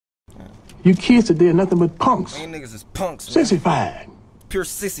You kids today are nothing but punks. Man, niggas is punks, man. Sissified. Pure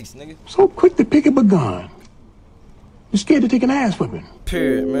sissies, nigga. So quick to pick up a gun. You're scared to take an ass whipping.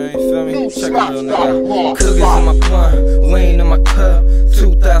 Period, man. You feel me? Check it real nigga. Cookies in my blunt, lean in my cup.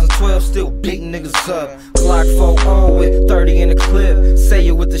 2012, still beating niggas up. Glock 4 with 30 in the clip. Say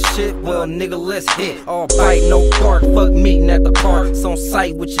you with the shit, well nigga, let's hit. All bite, no bark, fuck meeting at the park. It's on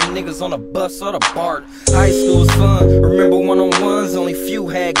site with your niggas on the bus or the BART. High school was fun, remember one-on-ones. Only few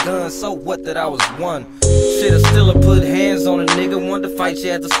had guns, so what that I was one. Shit, I still put hands on a nigga. Wanted to fight you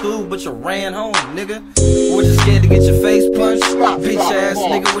at the school, but you ran home, nigga. Or just scared to get your face punched. Bitch ass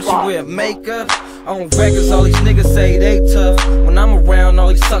nigga, what you wear, makeup? On records, all these niggas say they tough. When I'm around, all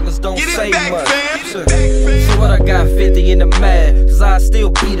these suckers don't say much. So what, I got 50 in the mag, cause I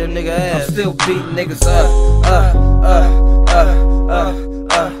still beat a nigga ass. I'm still beating niggas up.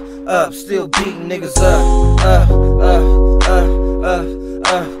 Still beating niggas up.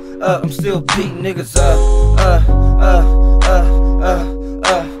 I'm still beating niggas up.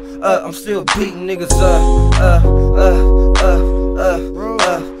 I'm still beating niggas up.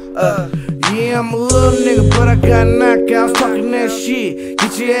 Yeah, I'm a little nigga, but I got knocked out. I was talking that shit.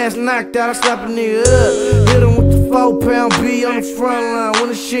 Get your ass knocked out, I slap a nigga up. Hit him with the 4-pound B on the front line. When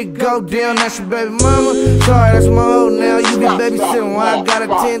the shit go down, that's your baby mama. Sorry, that's my hoe now. You be babysitting while I got her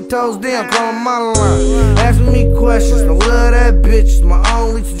 10 toes down, call my line. Asking me questions, I love that bitch. It's my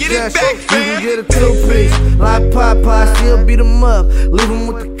only suggestion. You can get a 2-piece, like Popeye, still beat him up. Leave him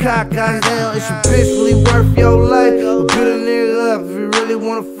with the cock out hell. It's your bitch really worth your life? Or beat a nigga up if you really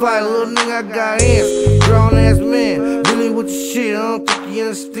wanna fight. Little nigga, I got hands, grown ass man, really with the shit, I don't think you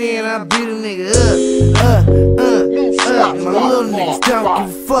understand. I beat a nigga up, my little niggas don't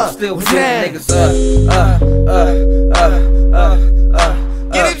give a fuck. Still beating niggas up.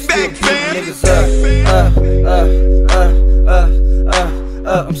 Get it back, niggas up.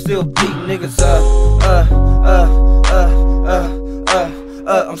 I'm still beating niggas up.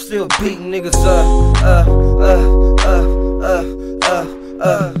 I'm still beating niggas up.